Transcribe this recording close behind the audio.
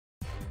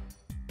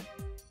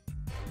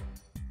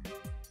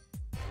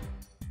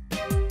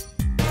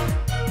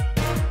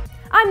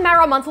I'm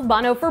Mara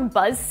Montalbano for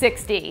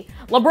Buzz60.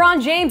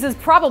 LeBron James is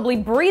probably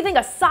breathing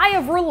a sigh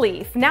of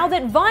relief now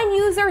that Vine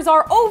users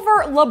are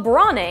over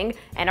LeBroning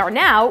and are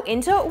now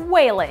into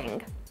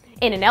whaling.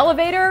 In an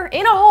elevator,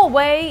 in a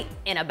hallway,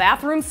 in a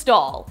bathroom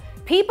stall,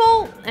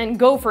 people, and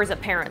gophers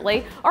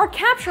apparently, are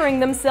capturing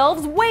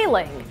themselves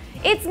whaling.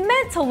 It's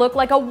meant to look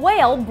like a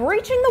whale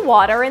breaching the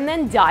water and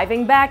then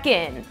diving back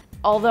in,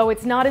 although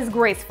it's not as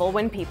graceful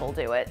when people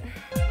do it.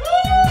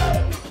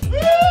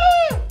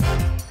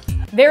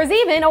 There's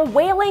even a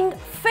whaling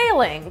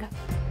failing.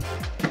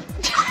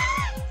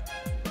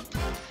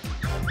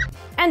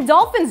 And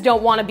dolphins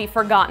don't want to be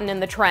forgotten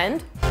in the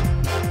trend.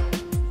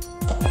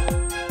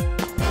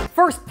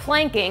 First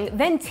planking,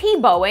 then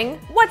T-bowing,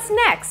 what's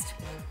next?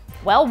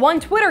 Well, one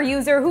Twitter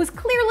user who's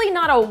clearly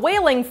not a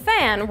whaling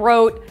fan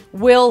wrote,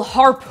 "Will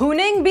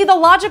harpooning be the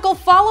logical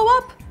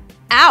follow-up?"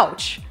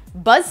 Ouch!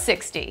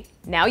 Buzz60.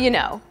 Now you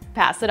know.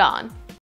 Pass it on.